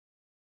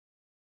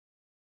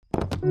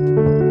In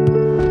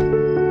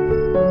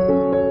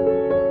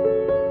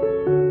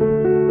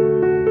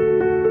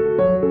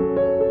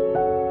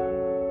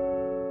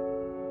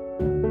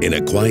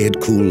a quiet,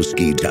 cool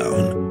ski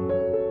town,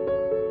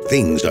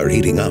 things are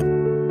heating up.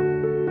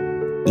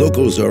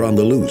 Locals are on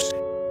the loose.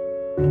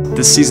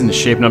 This season is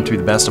shaping up to be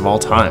the best of all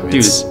time.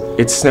 Dude,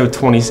 it's snowed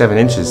 27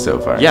 inches so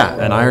far. Yeah,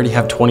 and I already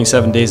have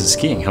 27 days of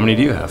skiing. How many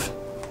do you have?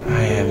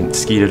 I haven't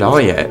skied at all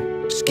yet.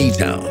 Ski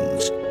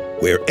towns,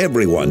 where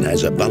everyone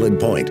has a valid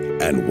point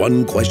and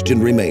one question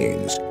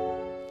remains.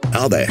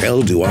 How the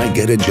hell do I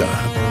get a job?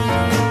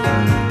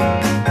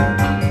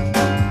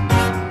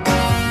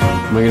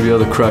 Am I gonna be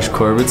able to crush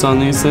Corbett's on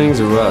these things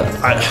or what?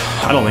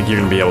 I don't think you're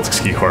gonna be able to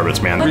ski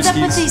Corbett's, man. What's up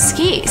with these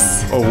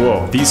skis? Oh,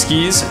 whoa. These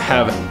skis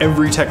have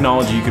every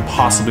technology you could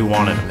possibly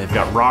want in them. They've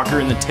got rocker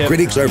in the tip.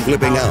 Critics are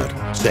flipping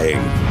out, saying,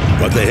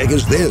 what the heck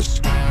is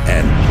this?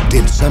 And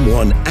did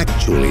someone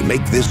actually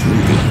make this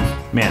movie?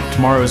 Man,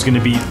 tomorrow is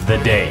gonna be the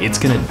day. It's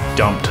gonna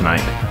dump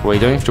tonight. Wait,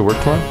 don't you have to work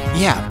tomorrow?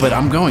 Yeah, but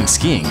I'm going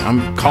skiing.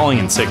 I'm calling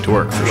in sick to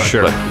work for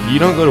sure. But if you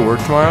don't go to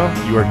work tomorrow,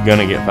 you are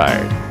gonna get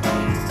fired.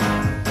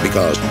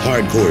 Because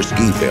hardcore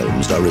ski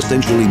films are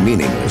essentially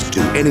meaningless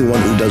to anyone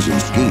who doesn't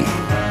ski.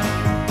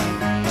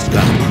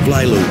 Scott,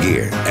 Flylow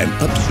Gear, and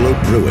Upslope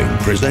Brewing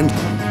present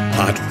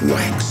Hot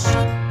Wax.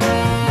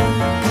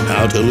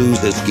 How to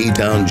lose a ski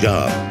town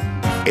job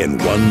in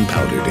one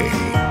powder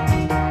day.